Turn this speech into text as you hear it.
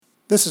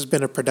This has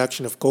been a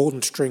production of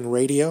Golden String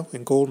Radio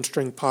and Golden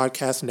String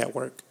Podcast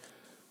Network,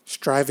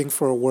 striving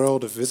for a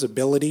world of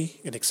visibility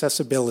and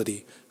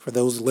accessibility for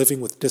those living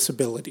with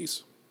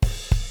disabilities.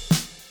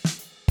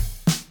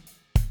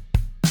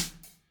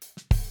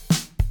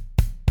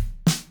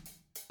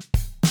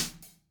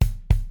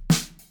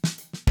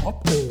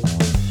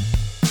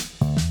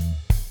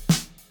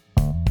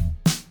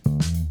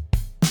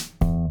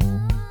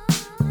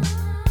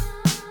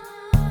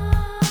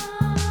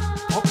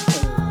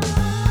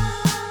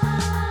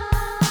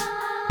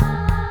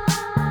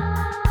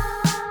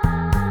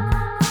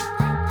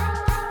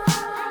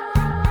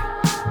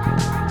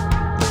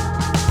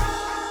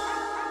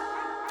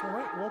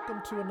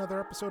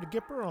 Episode of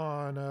Gipper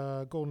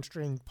on Golden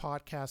String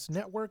Podcast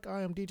Network.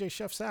 I am DJ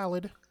Chef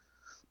Salad.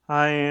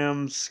 I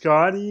am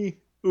Scotty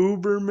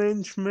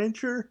Ubermensch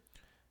Mencher.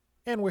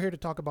 And we're here to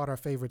talk about our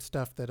favorite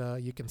stuff that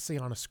you can see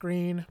on a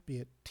screen, be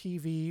it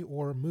TV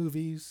or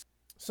movies.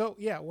 So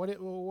yeah,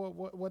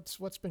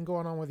 what's been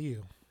going on with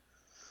you?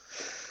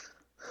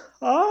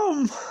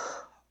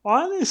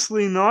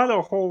 Honestly, not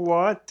a whole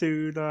lot,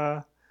 dude.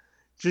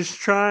 Just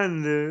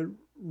trying to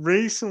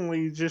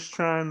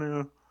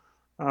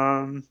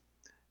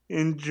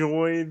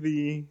enjoy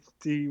the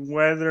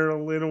weather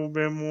a little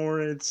bit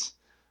more. It's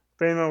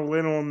been a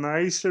little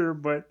nicer,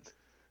 but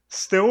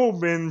still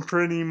been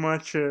pretty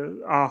much a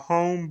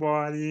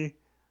homebody.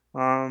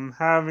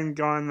 Haven't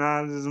gone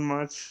out as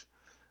much.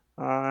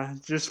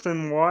 Just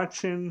been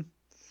watching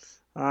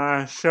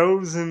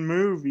shows and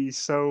movies,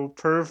 so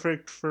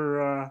perfect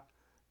for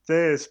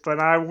this. But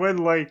I would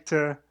like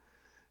to,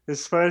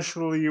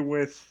 especially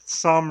with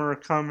summer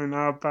coming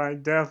up, I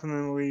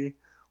definitely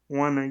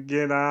want to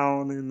get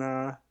out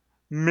and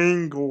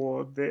mingle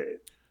a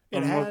bit.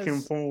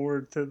 Looking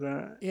forward to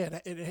that. Yeah,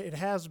 it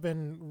has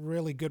been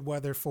really good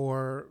weather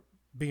for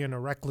being a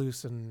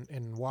recluse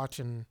and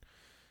watching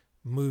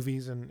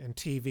movies and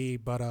TV.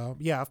 But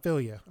yeah, I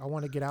feel you. I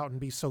want to get out and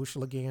be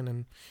social again.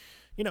 And,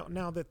 you know,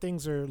 now that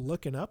things are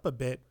looking up a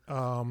bit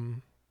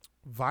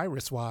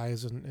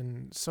virus-wise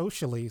and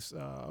socially,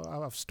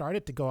 I've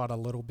started to go out a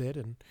little bit.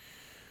 And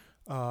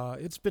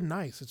it's been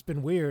nice. It's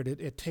been weird.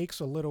 It takes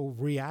a little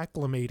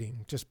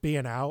reacclimating, just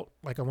being out.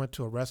 Like I went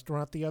to a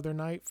restaurant the other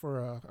night for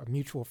a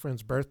mutual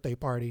friend's birthday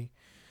party,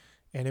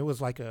 and it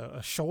was like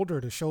a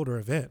shoulder-to-shoulder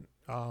event.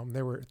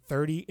 There were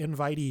 30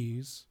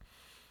 invitees,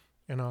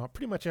 and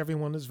pretty much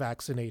everyone is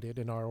vaccinated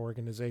in our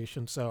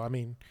organization. So, I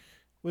mean,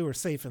 we were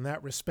safe in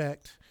that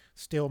respect,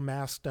 still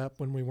masked up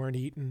when we weren't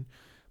eating.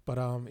 But,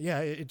 yeah,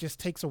 it just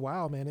takes a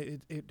while,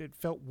 man. It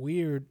felt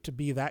weird to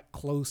be that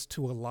close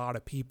to a lot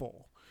of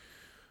people.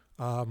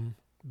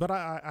 But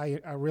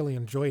I really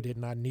enjoyed it,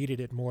 and I needed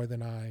it more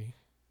than I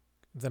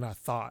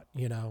thought,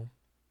 you know.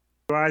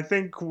 I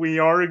think we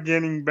are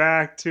getting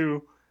back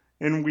to,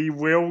 and we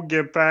will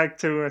get back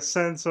to, a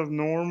sense of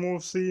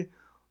normalcy.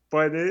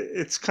 But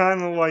it's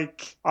kind of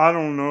like, I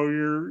don't know,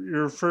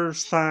 your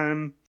first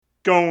time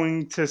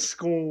going to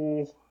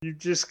school. You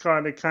just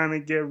got to kind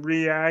of get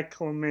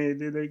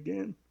reacclimated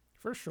again.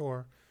 For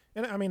sure.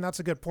 And I mean, that's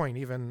a good point.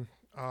 Even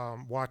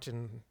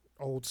watching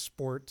old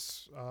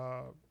sports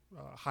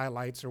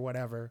highlights or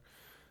whatever,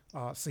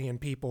 seeing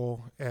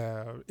people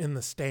in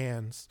the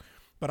stands,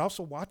 but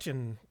also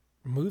watching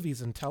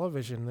movies and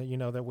television that, you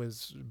know, that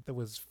was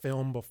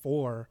filmed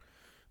before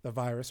the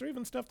virus, or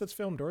even stuff that's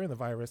filmed during the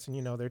virus, and,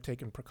 you know, they're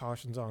taking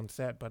precautions on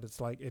set, but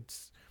it's like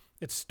it's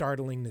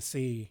startling to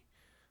see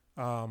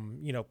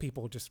you know,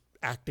 people just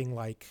acting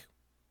like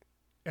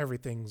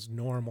everything's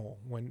normal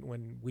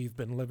when we've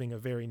been living a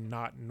very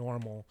not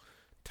normal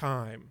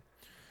time.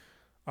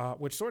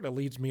 Which sort of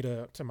leads me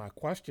to my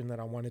question that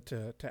I wanted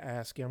to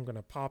ask you. I'm going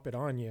to pop it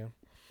on you.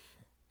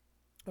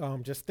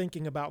 Just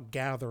thinking about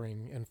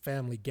gathering and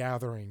family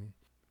gathering.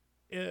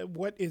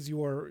 What is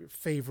your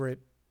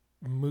favorite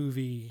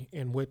movie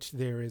in which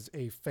there is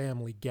a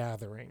family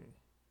gathering?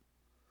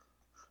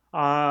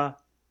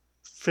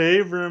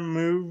 Favorite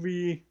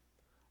movie?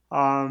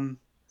 You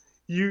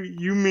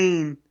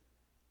mean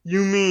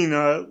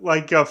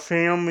like a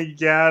family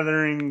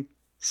gathering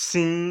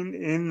scene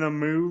in the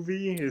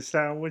movie? Is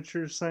that what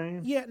you're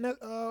saying? Yeah,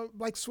 no,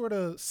 like sort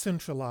of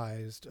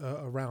centralized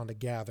around a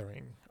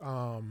gathering,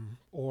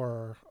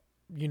 or,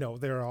 you know,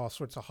 there are all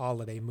sorts of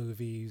holiday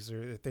movies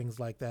or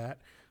things like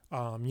that.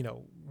 You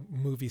know,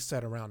 movies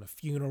set around a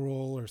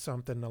funeral or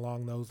something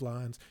along those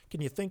lines. Can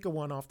you think of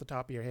one off the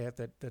top of your head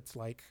that's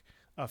like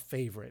a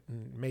favorite?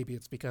 And maybe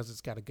it's because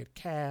it's got a good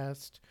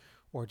cast,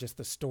 or just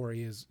the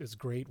story is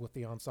great with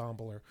the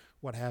ensemble or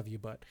what have you.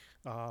 But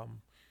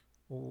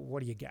what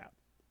do you got?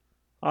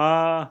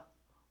 Off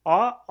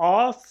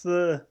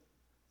the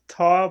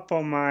top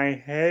of my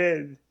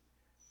head,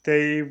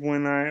 Dave,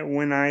 when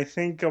I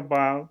think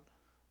about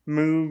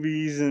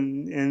movies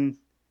and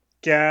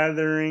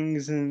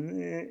gatherings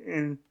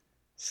and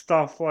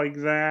stuff like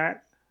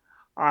that,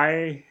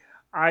 I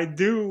I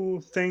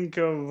do think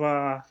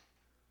of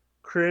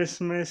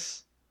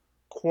Christmas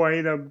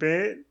quite a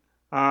bit.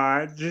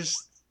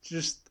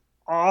 Just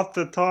off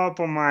the top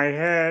of my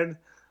head,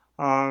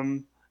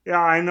 um,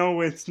 yeah, I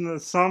know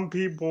some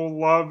people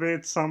love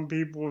it, some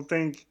people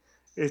think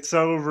it's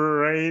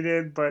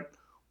overrated, but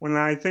when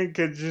I think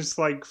of just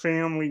like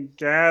family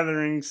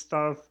gathering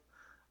stuff,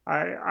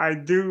 I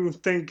do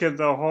think of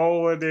the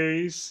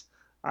holidays.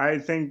 I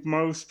think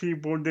most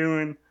people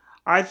doing.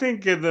 I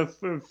think of the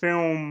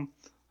film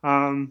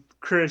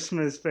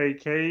Christmas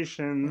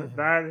Vacation. Hmm.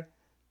 That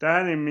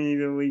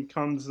immediately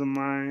comes to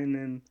mind,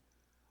 and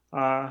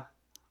uh,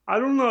 I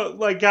don't know.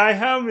 Like I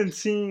haven't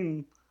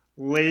seen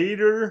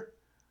later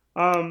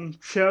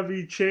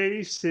Chevy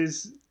Chase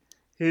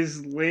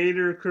his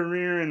later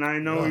career, and I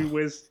know he Ugh.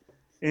 was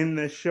in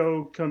the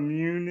show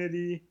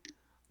Community,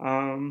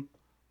 um,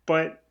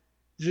 but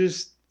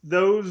just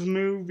those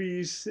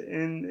movies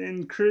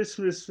and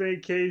Christmas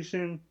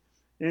Vacation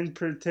in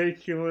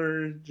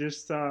particular,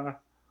 just a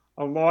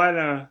lot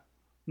of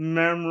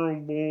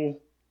memorable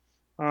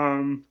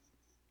um,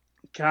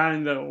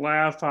 kind of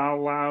laugh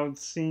out loud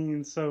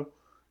scenes. So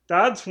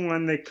that's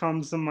one that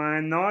comes to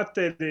mind. Not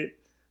that it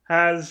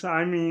has,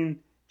 I mean,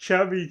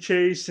 Chevy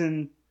Chase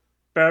and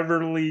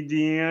Beverly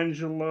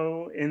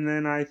D'Angelo, and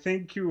then I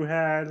think you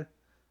had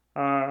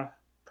uh,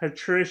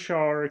 Patricia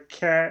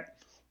Arquette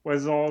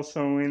was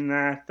also in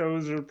that.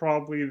 Those are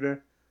probably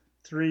the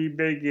three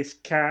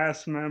biggest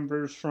cast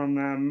members from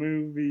that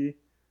movie.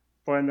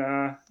 But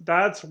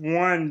that's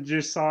one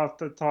just off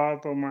the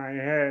top of my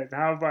head.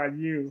 How about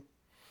you?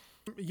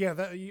 Yeah,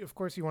 of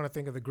course you want to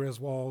think of the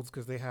Griswolds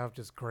because they have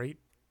just great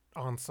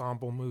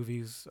ensemble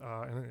movies,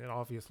 and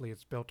obviously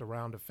it's built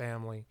around a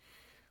family.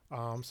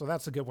 So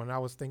that's a good one. I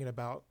was thinking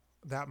about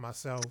that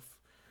myself.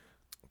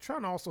 I'm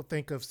trying to also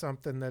think of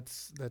something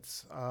that's.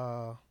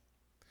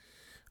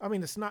 I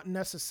mean, it's not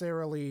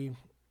necessarily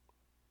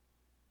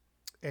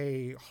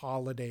a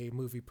holiday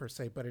movie per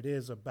se, but it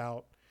is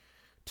about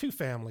two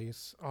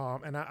families.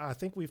 And I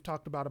think we've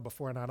talked about it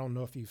before, and I don't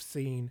know if you've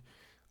seen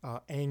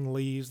Ang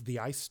Lee's The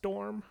Ice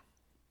Storm.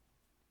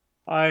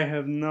 I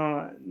have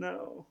not.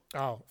 No.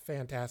 Oh,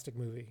 fantastic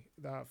movie!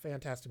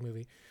 Fantastic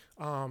movie.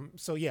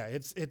 So yeah,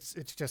 it's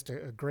just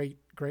a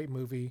great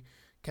movie.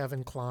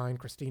 Kevin Kline,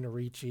 Christina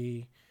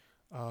Ricci,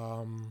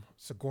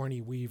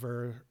 Sigourney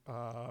Weaver,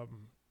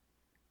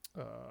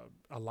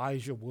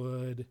 Elijah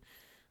Wood.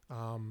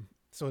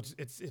 So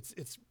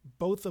it's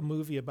both a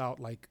movie about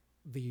like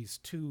these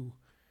two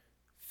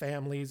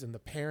families and the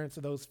parents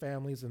of those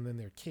families, and then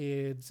their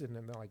kids, and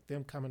then like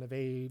them coming of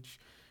age,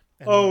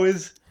 and Oh, like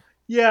is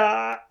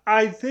yeah,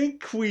 I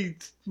think we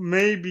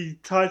maybe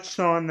touched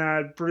on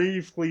that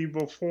briefly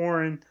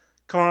before in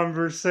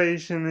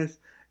conversation.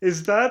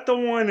 Is that the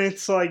one?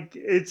 It's like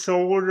it's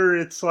older.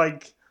 It's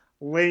like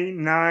late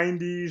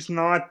 '90s.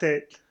 Not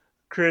that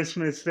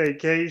Christmas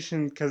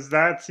Vacation, because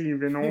that's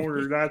even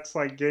older. That's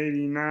like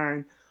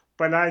 '89.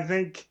 But I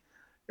think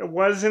it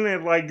wasn't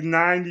it like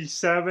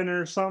 '97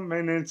 or something.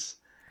 And it's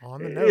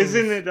on the isn't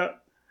nose. it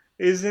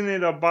isn't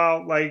it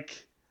about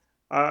like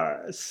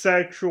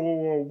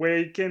sexual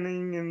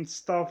awakening and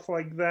stuff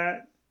like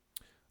that?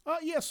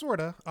 Yeah,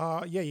 sorta.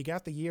 Yeah, you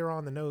got the year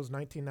on the nose,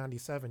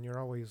 1997. You're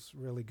always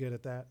really good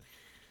at that.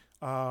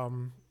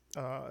 Um,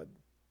 uh,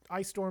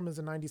 Ice Storm is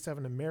a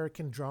 '97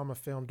 American drama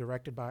film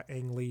directed by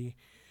Ang Lee.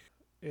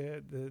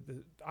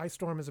 The Ice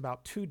Storm is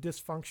about two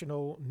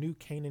dysfunctional New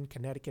Canaan,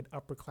 Connecticut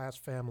upper class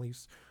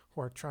families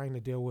who are trying to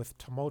deal with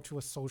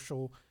tumultuous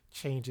social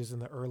changes in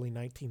the early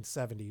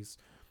 1970s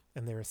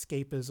and their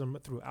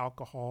escapism through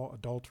alcohol,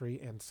 adultery,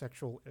 and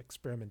sexual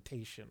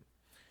experimentation.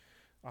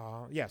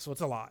 Yeah, so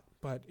it's a lot,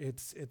 but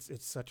it's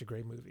such a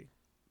great movie.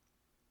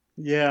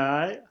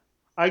 Yeah,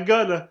 I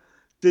gotta.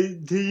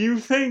 Do you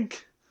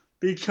think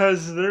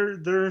because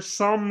there's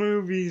some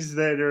movies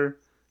that are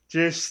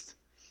just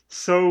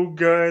so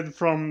good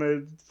from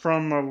the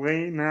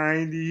late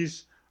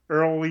 '90s,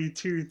 early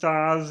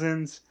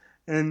 2000s,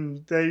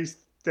 and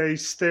they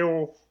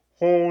still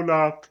hold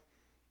up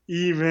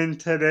even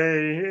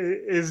today.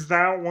 Is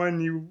that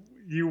one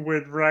you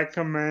would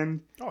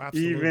recommend Oh, even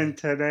absolutely.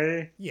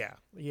 today?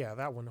 Yeah,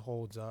 that one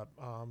holds up.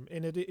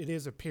 And it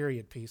is a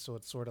period piece, so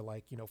it's sort of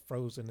like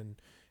frozen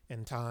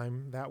in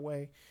time that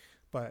way.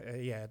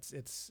 But yeah,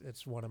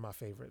 it's one of my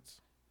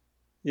favorites.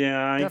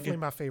 Yeah, Definitely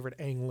my favorite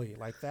Ang Lee,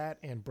 like that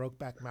and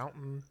Brokeback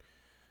Mountain.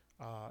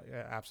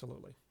 Yeah,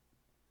 absolutely.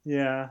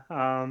 yeah.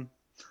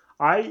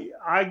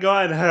 I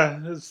got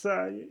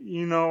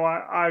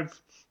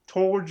I've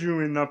told you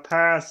in the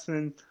past,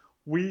 and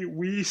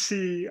we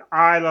see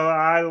eye to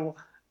eye,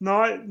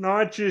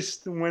 not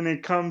just when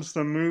it comes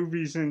to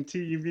movies and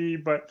TV,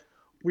 but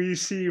we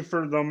see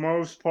for the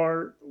most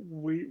part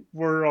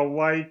we're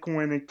alike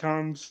when it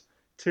comes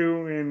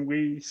to, and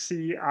we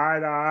see eye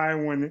to eye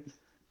when it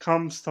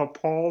comes to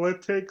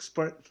politics.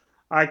 But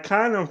I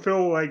kind of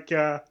feel like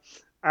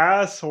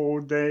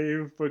asshole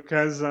Dave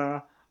because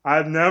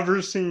I've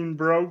never seen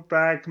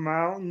Brokeback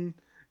Mountain,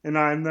 and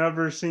I've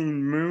never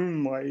seen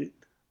Moonlight.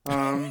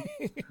 Um,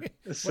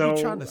 What are you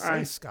trying to so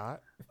say,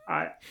 Scott?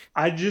 I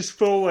I just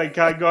feel like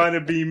I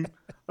gotta be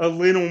a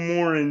little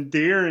more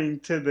endearing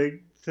to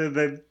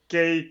the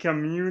gay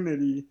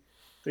community.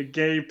 the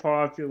gay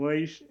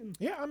population.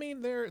 Yeah, I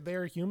mean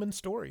they're human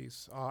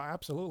stories,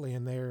 absolutely,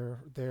 and they're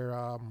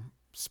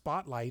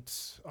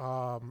spotlights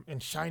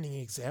and shining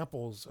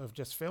examples of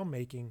just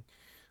filmmaking.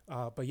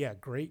 But yeah,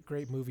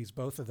 great movies,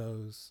 both of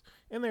those.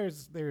 And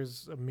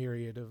there's a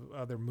myriad of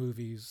other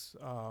movies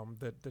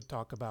that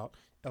talk about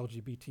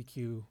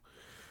LGBTQ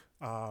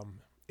um,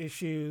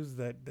 issues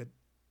that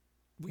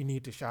we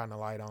need to shine a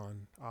light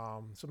on.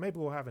 So maybe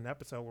we'll have an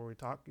episode where we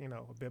talk,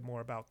 a bit more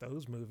about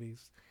those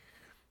movies.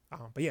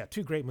 But yeah,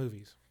 two great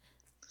movies.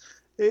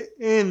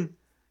 And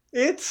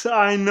it's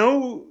I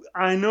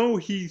know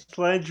Heath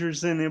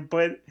Ledger's in it,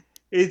 but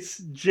it's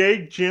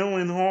Jake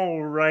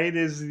Gyllenhaal, right?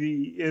 Is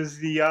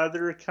the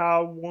other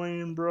cowboy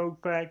in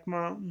Brokeback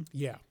Mountain?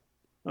 Yeah.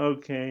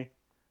 Okay,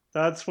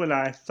 that's what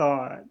I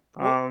thought.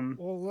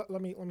 Well,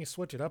 let me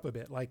switch it up a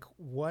bit. Like,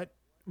 what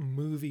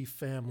movie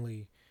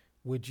family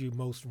would you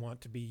most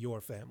want to be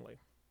your family?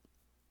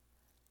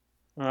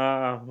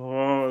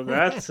 Oh,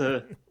 that's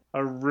a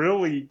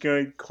really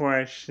good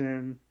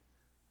question.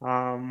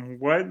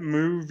 What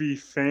movie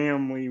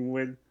family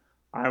would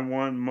I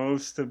want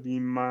most to be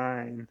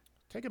mine?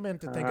 Take a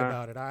minute to think Uh,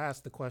 about it. I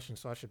asked the question,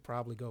 so I should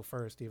probably go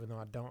first, even though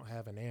I don't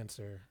have an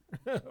answer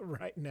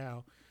right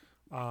now.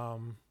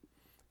 Um,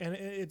 and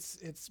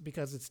it's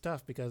because it's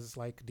tough because it's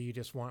like, do you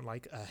just want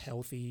like a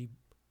healthy,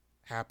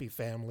 happy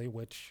family,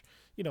 which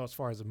as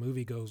far as a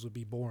movie goes, would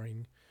be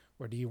boring,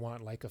 or do you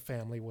want like a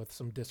family with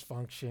some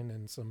dysfunction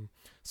and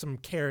some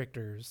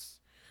characters,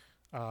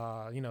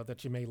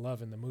 that you may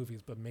love in the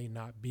movies, but may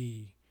not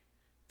be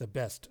the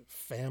best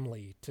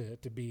family to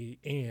be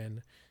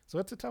in. So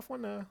it's a tough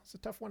one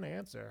to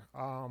answer.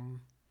 And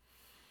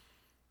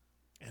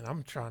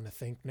I'm trying to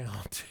think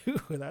now too.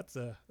 That's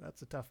a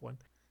tough one.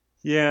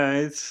 yeah,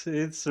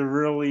 it's a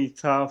really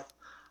tough.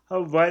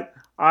 But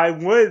I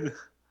would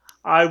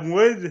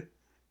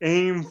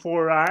aim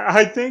for.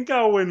 I think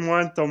I would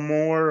want the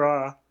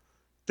more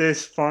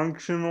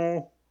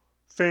dysfunctional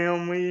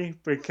family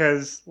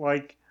because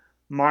like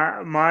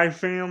my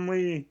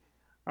family,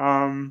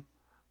 um,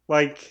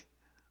 like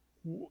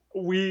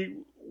we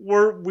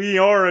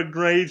are a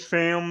great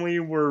family.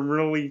 We're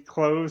really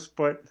close,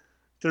 but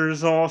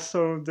there's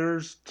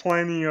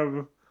plenty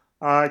of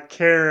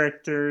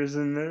characters,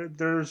 and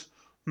there's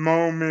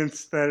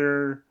moments that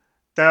are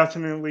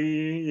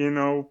definitely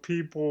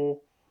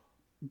people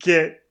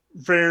get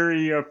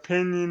very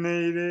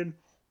opinionated,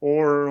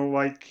 or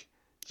like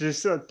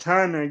just a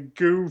ton of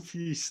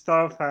goofy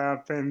stuff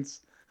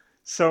happens.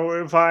 So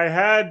if I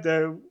had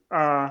to,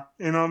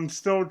 and I'm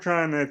still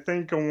trying to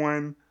think of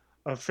one,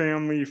 a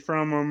family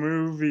from a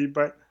movie,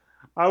 but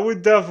I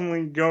would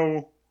definitely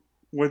go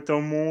with the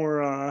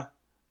more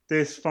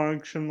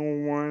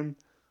dysfunctional one.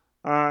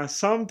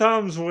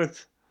 Sometimes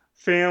with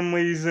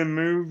families and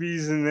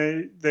movies,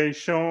 and they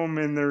show them,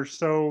 and they're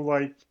so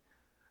like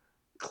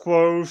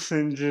close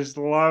and just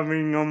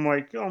loving. I'm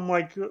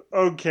like,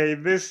 okay,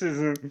 this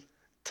isn't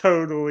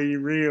totally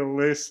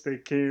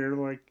realistic here.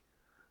 Like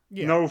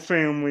Yeah, no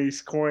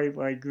family's quite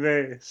like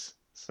this.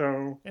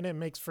 So and it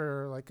makes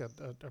for like a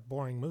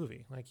boring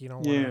movie. Like you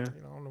don't want to,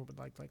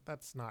 yeah. like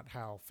that's not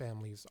how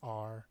families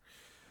are.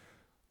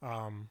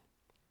 Um,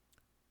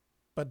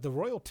 but the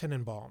Royal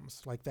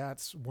Tenenbaums, like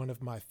that's one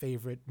of my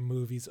favorite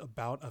movies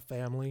about a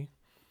family.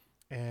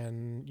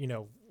 And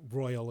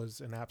Royal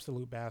is an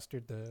absolute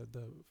bastard,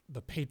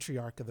 the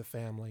patriarch of the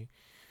family.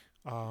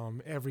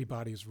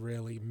 Everybody's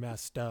really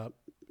messed up.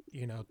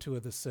 Two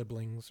of the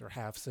siblings or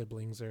half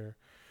siblings are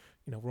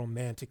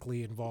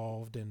romantically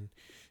involved, and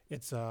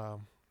it's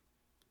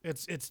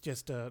it's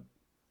just a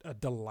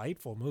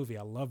delightful movie.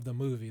 I love the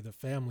movie. The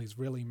family's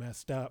really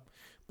messed up,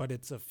 but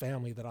it's a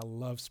family that I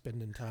love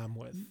spending time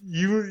with.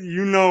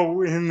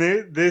 And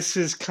this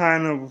is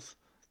kind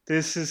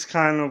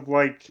of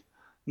like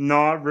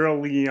not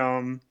really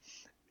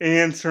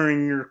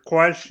answering your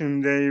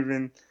question, Dave,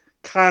 and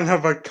kind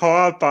of a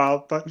cop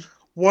out, but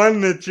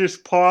one that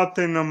just popped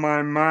into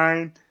my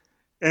mind.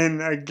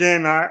 And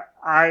again,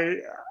 I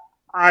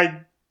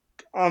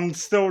I'm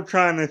still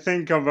trying to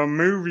think of a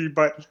movie,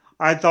 but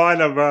I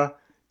thought of a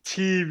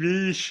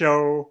TV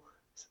show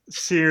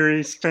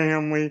series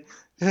family,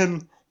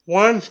 and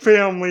one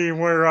family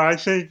where I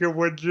think it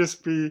would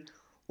just be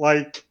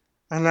like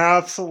an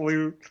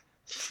absolute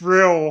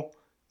thrill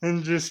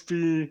and just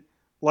be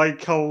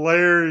like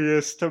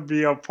hilarious to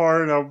be a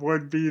part of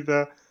would be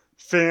the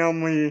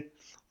family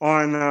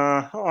on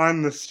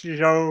the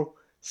show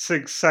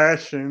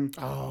Succession.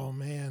 Oh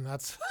man,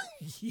 that's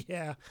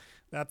yeah,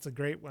 that's a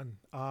great one.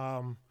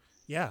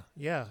 Yeah,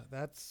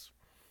 that's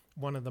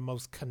one of the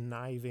most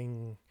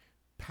conniving,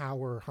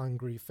 power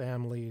hungry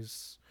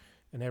families,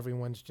 and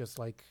everyone's just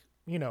like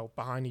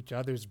behind each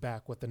other's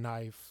back with a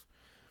knife.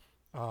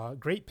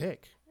 Great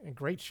pick, a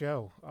great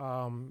show.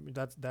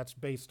 That's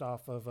based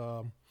off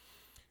of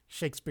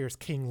Shakespeare's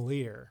King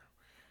Lear.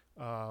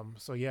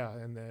 So yeah,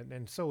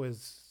 and so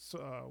is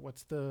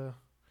what's the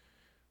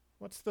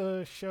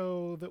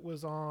show that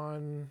was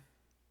on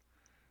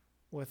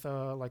with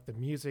like the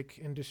music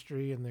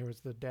industry, and there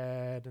was the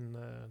dad and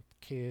the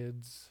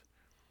kids.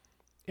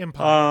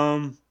 Empire.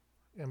 Um,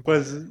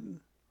 Was Empire.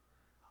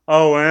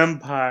 oh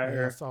Yeah,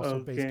 Empire. it's also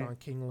based Okay. on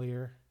King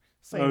Lear.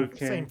 Same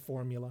Okay.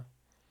 formula.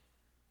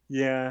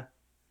 Yeah.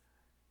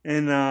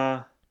 And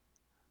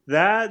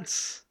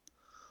that's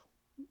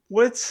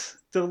what's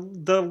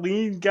the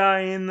lead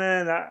guy in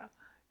that?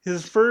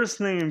 His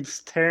first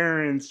name's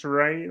Terrence,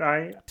 right?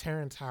 I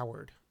Terrence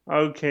Howard.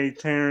 Okay,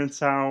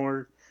 Terrence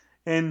Howard.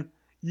 And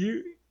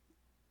you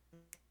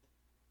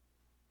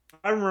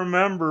I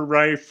remember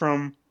right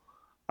from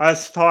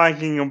us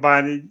talking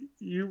about it,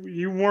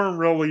 you weren't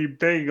really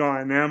big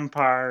on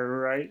Empire,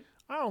 right?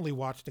 I only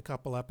watched a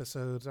couple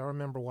episodes. I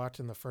remember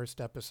watching the first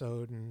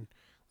episode and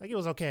like it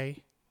was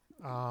okay.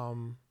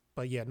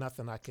 But yeah,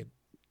 nothing I could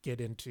get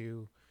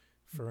into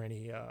for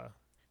any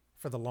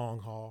for the long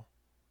haul.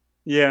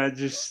 Yeah,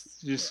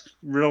 just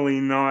really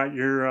not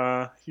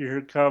your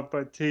cup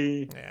of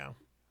tea. Yeah.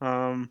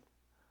 Um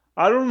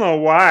I don't know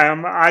why.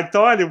 I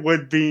thought it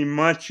would be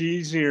much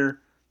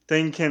easier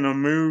thinking of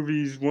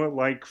movies with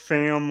like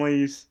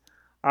families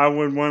I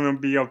would want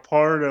to be a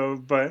part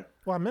of, but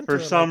Well, for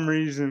some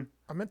reason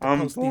I meant to I'm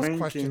post these blanking.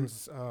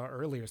 questions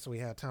earlier so we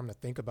had time to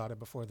think about it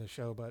before the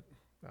show, but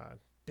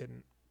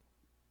didn't.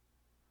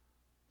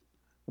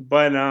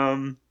 But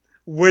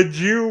would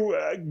you?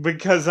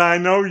 Because I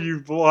know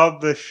you love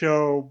the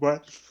show,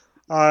 but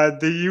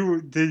do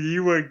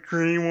you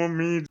agree with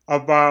me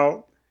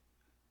about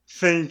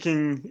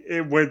thinking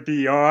it would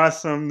be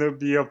awesome to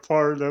be a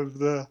part of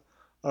the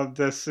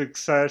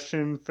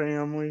Succession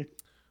family?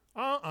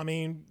 I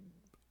mean,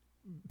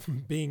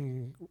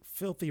 being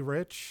filthy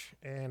rich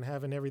and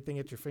having everything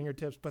at your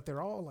fingertips, but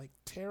they're all like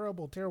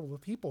terrible, terrible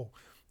people.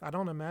 I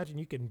don't imagine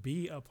you can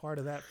be a part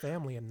of that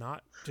family and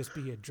not just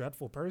be a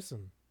dreadful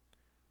person.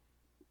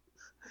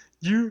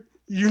 You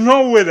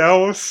know what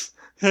else?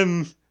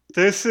 And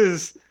this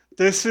is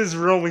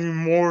really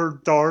more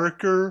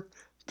darker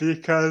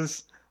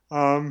because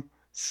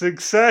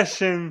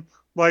Succession,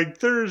 like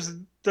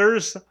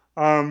there's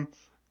um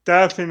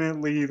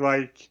definitely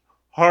like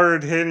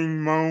hard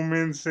hitting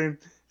moments and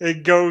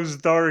it goes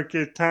dark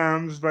at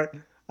times, but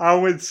I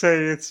would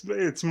say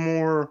it's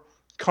more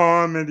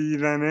comedy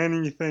than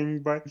anything.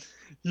 But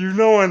you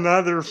know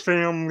another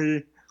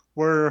family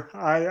where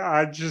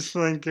I just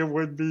think it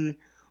would be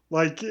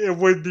like it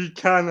would be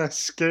kind of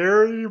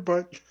scary,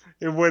 but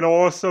it would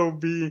also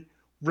be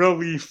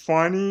really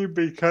funny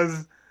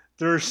because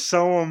they're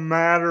so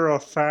matter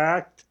of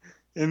fact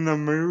in the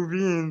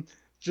movie, and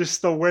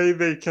just the way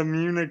they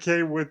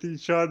communicate with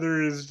each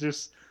other is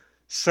just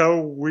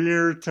so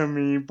weird to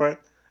me.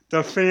 But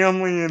the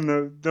family in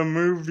the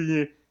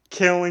movie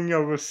Killing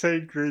of a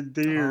Sacred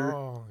Deer,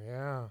 Oh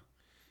yeah,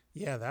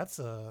 yeah. That's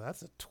a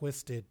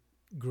twisted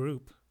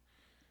group.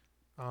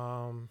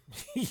 Um,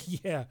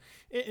 yeah,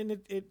 and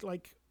it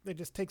like it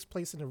just takes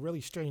place in a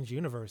really strange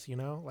universe, you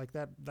know, like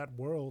that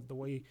world, the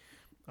way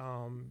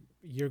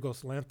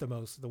Yorgos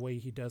Lanthimos, the way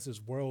he does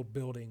his world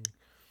building.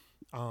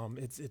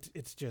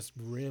 It's just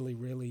really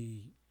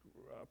really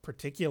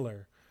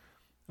particular.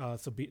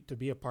 To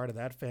be a part of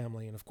that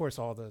family, and of course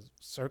all the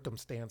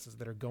circumstances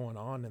that are going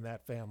on in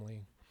that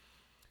family.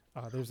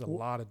 There's a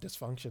lot of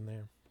dysfunction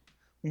there.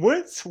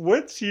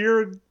 what's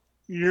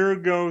your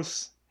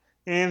ghost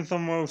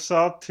Anthemos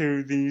up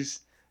to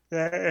these?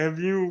 Have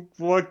you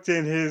looked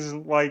at his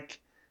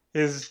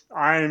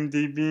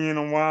IMDb in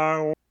a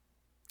while?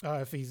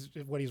 If he's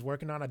what he's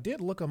working on, I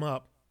did look him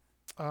up.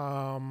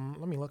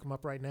 Let me look him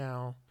up right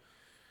now.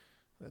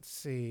 Let's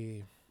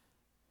see.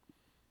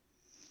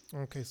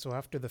 Okay, so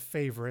after The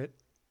Favorite,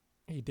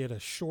 he did a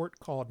short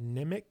called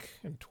Nimic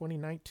in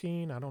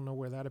 2019. I don't know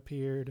where that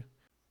appeared.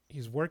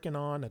 He's working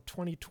on a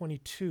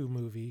 2022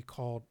 movie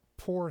called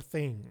Poor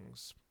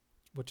Things,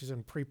 which is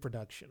in pre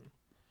production.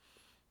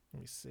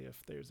 Let me see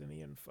if there's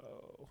any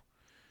info.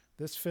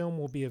 This film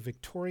will be a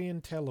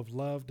Victorian tale of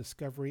love,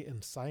 discovery,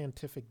 and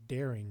scientific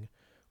daring.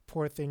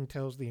 Poor Thing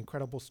tells the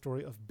incredible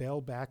story of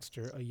Belle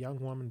Baxter, a young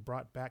woman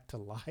brought back to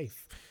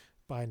life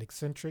by an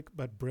eccentric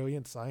but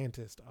brilliant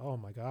scientist. Oh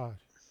my God.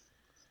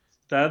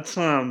 That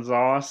sounds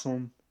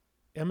awesome.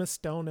 Emma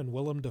Stone and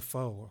Willem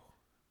Dafoe.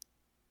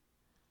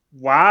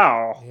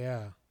 Wow,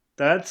 Yeah,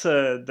 that's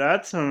an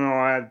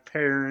odd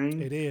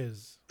pairing, it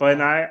is.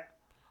 but I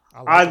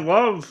I I like it.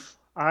 love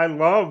I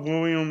love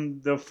William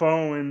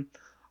Dafoe and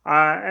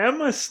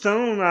Emma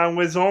Stone. I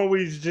was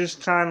always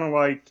just kind of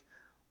like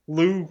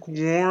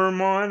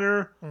lukewarm on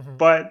her, Hmm.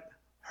 but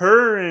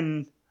her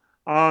and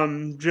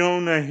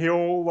Jonah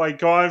Hill,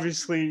 like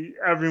obviously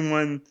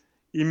everyone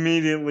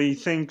immediately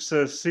thinks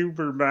of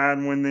super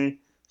bad when they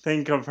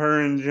think of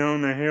her and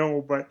Jonah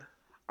Hill, but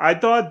I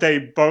thought they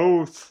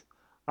both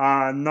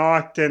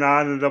knocked it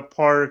out of the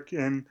park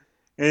in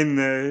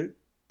the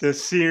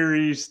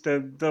series, the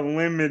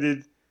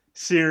limited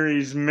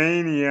series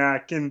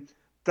Maniac, and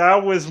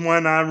that was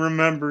when I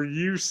remember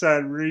you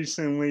said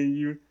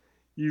recently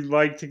you'd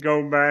like to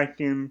go back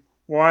and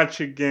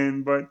watch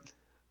again. But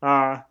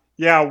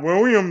yeah,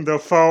 William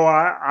Dafoe,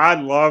 I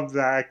love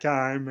that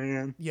guy,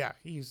 man. Yeah,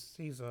 he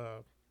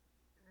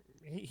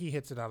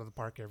hits it out of the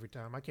park every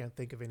time. I can't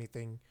think of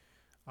anything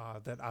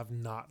that I've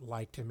not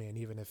liked him in,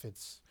 even if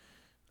it's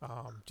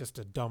Just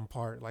a dumb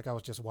part. Like I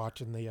was just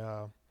watching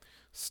the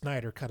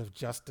Snyder cut of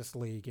Justice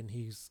League, and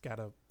he's got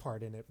a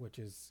part in it which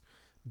is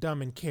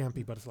dumb and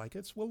campy, but it's like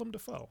it's Willem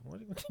Dafoe.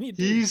 What can you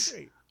do? He's He's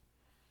great.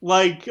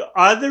 like,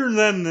 other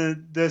than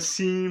the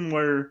scene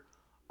where,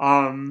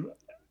 um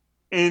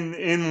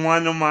in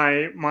one of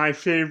my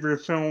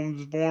favorite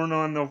films, Born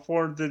on the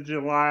Fourth of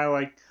July,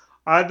 like,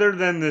 other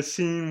than the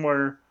scene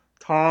where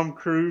Tom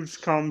Cruise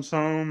comes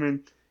home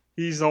and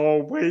he's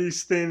all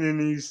wasted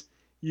and he's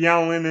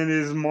yelling at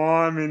his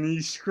mom and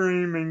he's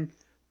screaming,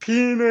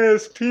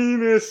 penis,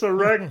 penis,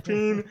 erect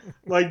penis,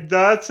 like,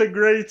 that's a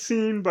great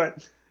scene.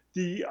 But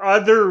the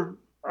other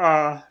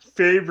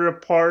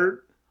favorite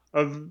part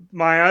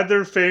my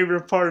other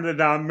favorite part of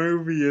that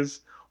movie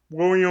is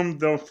William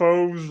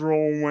Dafoe's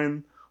role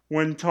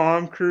when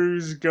Tom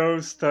Cruise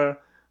goes to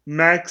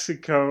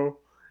Mexico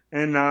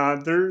and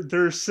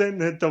they're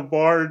sitting at the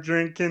bar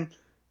drinking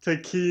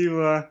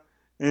tequila,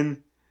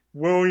 and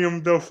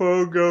William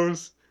Dafoe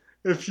goes,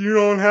 "If you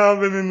don't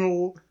have it in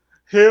the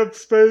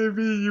hips,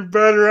 baby, you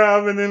better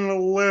have it in the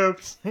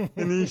lips."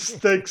 And he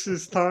sticks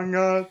his tongue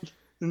out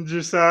and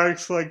just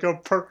acts like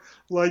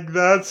like,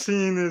 that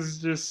scene is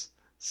just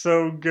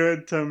so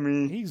good to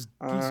me.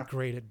 He's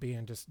great at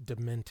being just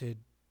demented.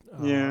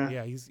 Yeah.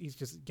 Yeah, he's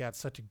just got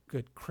such a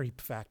good creep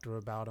factor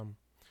about him.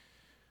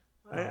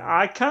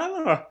 I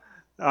kind of,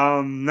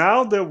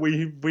 now that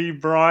we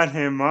brought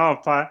him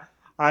up,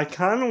 I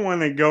kind of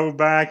want to go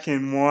back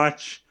and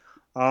watch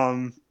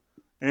um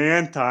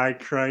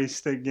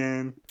Antichrist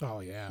again, Oh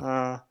yeah.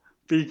 uh,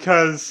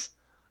 because,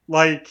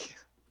 like,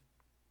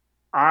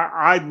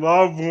 I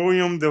love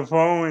William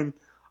Dafoe and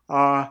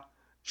uh,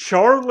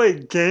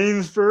 Charlotte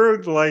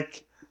Gainsbourg.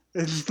 Like,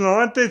 it's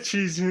not that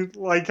she's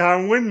like, I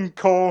wouldn't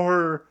call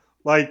her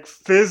like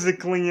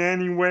physically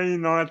anyway,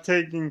 not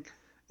taking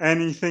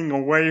anything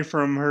away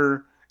from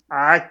her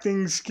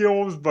acting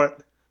skills,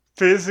 but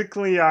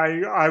physically,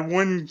 I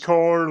wouldn't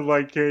call her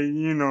like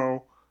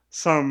a,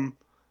 some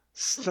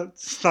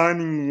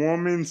stunning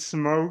woman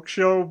smoke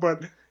show,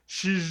 but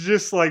she's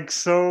just like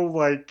so,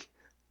 like,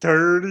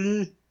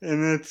 dirty,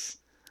 and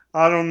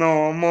I don't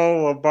know. I'm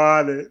all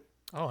about it.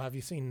 Oh, have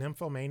you seen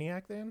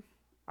Nymphomaniac then?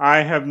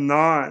 I have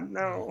not.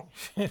 Yeah. No.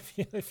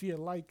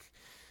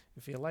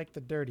 If you like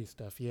the dirty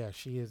stuff, yeah,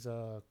 she is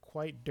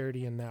quite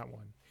dirty in that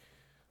one.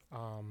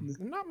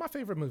 Not my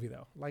favorite movie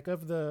though. Like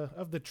of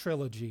the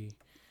trilogy,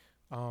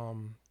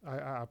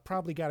 I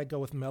probably got to go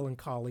with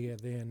Melancholia,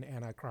 then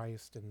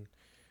Antichrist, and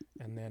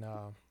then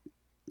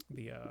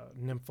the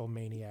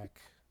Nymphomaniac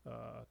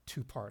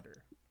two-parter.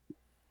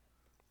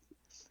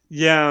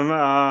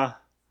 Yeah.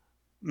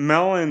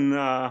 Melon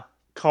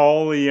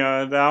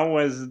Collia.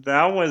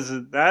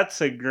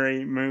 That's a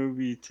great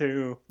movie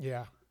too.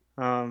 Yeah,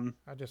 Um,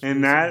 I just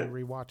and recently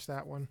rewatched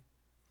that one.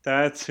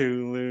 that's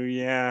Hulu.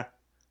 Yeah,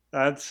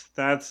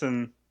 that's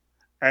an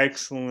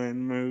excellent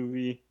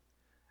movie.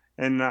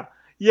 And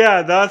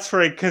yeah, that's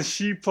right. Cause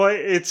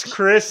it's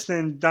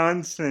Kristen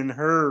Dunst and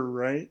her,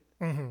 right?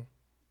 Mm-hmm.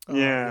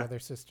 Yeah, Yeah. they're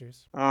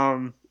sisters.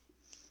 Um,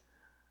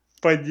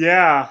 but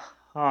yeah,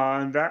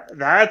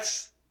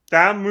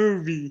 that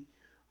movie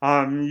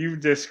you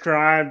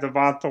described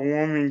about the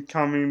woman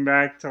coming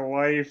back to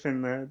life,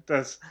 and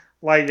that's,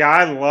 like,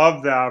 I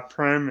love that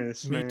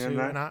premise, Me man. too,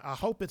 and I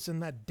hope it's in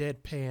that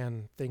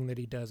deadpan thing that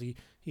he does.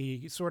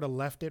 He sort of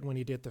left it when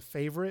he did The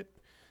Favorite,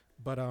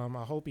 but I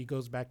hope he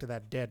goes back to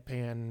that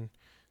deadpan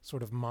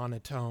sort of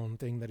monotone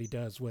thing that he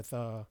does with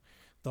the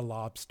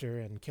lobster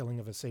and Killing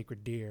of a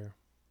Sacred Deer.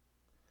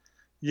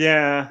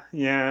 Yeah,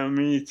 yeah,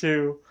 me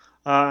too.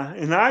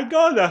 And I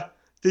gotta.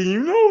 Do you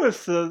know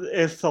if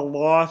the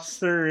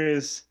Lobster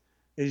is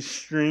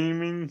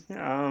streaming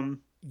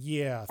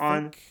Yeah,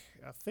 on?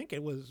 I think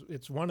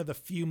it's one of the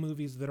few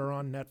movies that are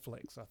on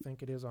Netflix. I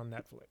think it is on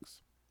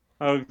Netflix.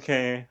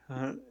 Okay,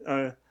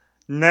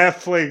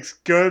 Netflix,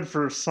 good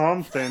for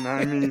something.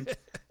 I mean,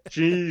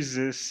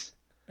 Jesus,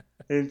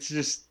 it's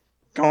just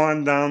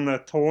gone down the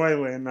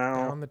toilet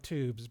now. Down the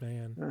tubes,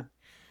 man. Uh,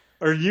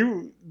 Are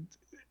you?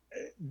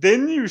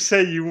 Didn't you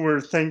say you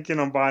were thinking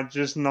about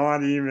just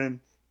not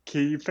even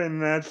keeping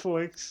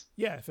Netflix?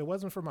 Yeah, if it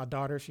wasn't for my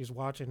daughter, she's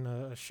watching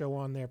a show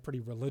on there pretty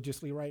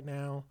religiously right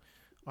now.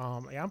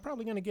 Yeah, I'm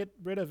probably gonna get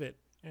rid of it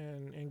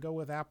and go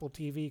with Apple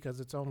TV because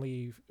it's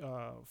only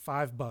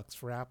 $5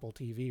 for Apple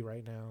TV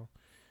right now.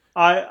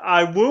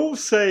 I will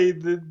say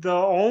that the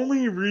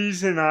only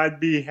reason I'd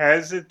be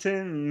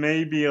hesitant,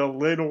 maybe a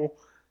little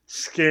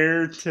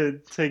scared to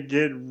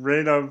get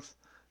rid of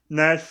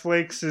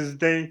Netflix, is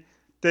they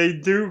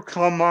do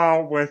come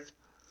out with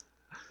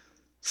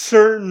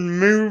certain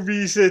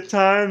movies at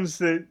times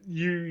that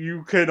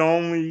you could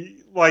only,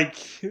 like,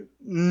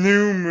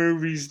 new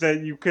movies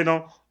that you could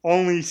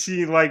only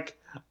see, like,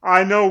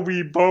 I know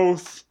we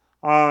both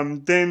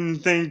didn't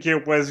think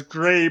it was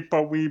great,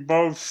 but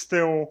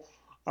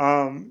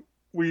um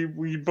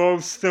we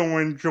both still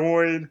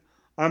enjoyed,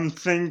 I'm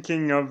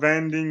thinking of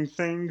Ending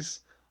Things,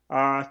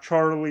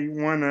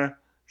 one of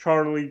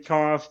Charlie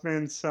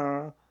Kaufman's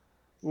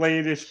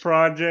latest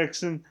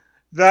projects. And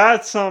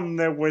that's something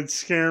that would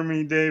scare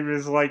me, Dave,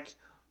 is like,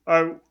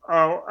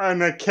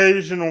 an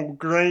occasional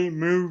great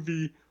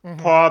movie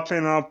Mm-hmm.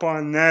 popping up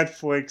on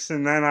Netflix,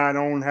 and then I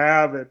don't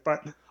have it.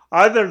 But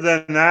other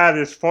than that,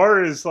 as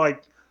far as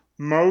like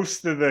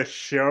most of the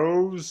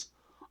shows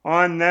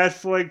on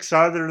Netflix,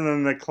 other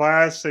than the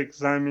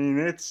classics, I mean,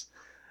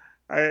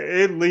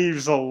 it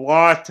leaves a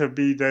lot to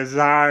be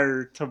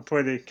desired, to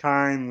put it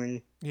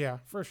kindly. Yeah,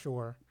 for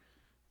sure.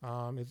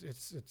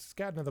 It's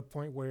gotten to the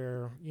point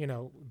where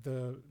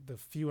the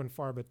few and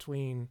far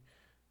between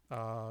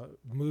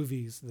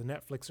movies, the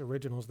Netflix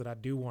originals that I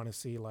do want to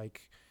see,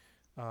 like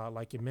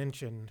you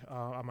mentioned,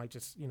 I might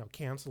just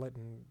cancel it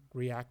and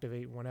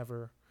reactivate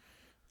whenever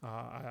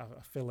I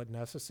feel it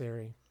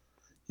necessary.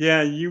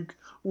 Yeah,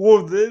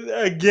 well,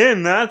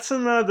 again, that's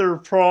another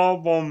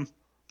problem.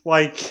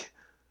 Like,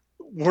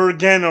 we're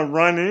gonna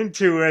run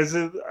into as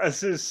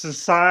a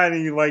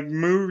society, like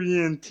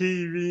movie and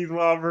TV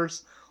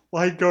lovers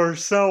like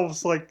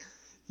ourselves. Like,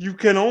 you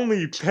can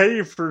only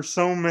pay for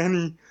so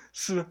many.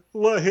 So,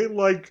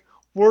 like,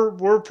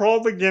 we're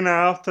probably gonna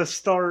have to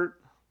start,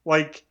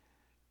 like,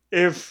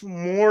 if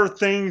more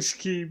things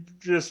keep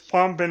just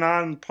pumping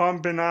on,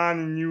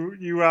 and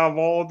you have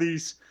all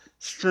these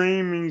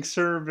streaming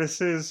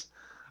services,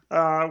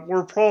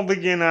 we're probably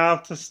gonna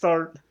have to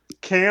start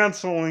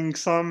canceling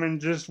some and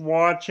just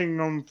watching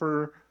them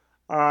for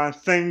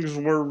things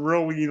we're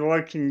really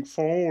looking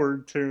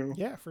forward to.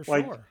 Yeah, for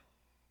Like, sure.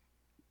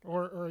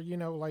 Or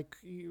like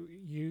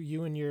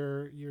you and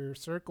your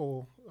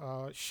circle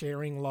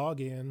sharing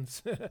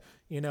logins.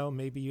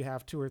 Maybe you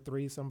have two or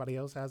three, somebody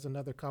else has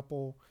another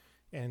couple,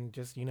 and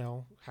just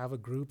have a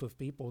group of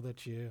people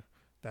that's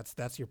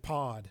your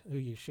pod who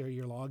you share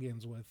your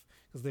logins with,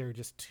 because there are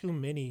just too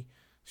many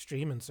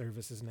streaming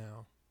services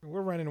now.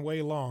 We're running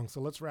way long, so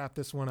let's wrap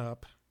this one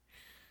up.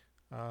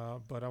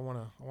 But I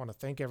want to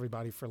thank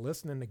everybody for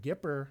listening to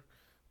Gipper,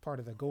 part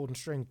of the Golden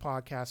String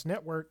Podcast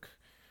Network.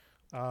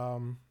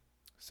 Um,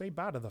 Say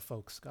bye to the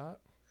folks, Scott.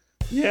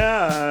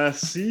 yeah,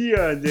 see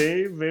ya,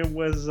 Dave. It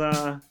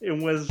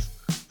was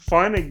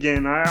fun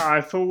again. I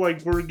feel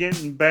like we're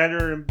getting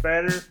better and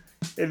better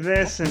at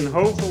this, and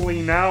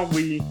hopefully now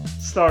we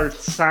start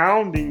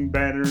sounding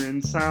better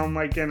and sound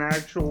like an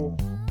actual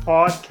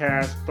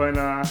podcast. But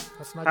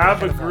Let's not get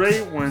have ahead a of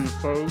great ourselves. one,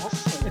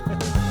 folks.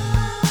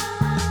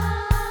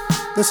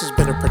 This has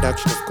been a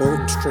production of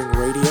Golden String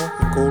Radio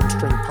and Golden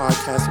String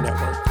Podcast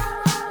Network,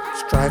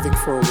 striving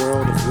for a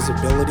world of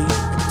visibility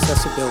and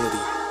accessibility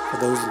for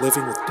those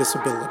living with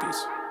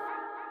disabilities.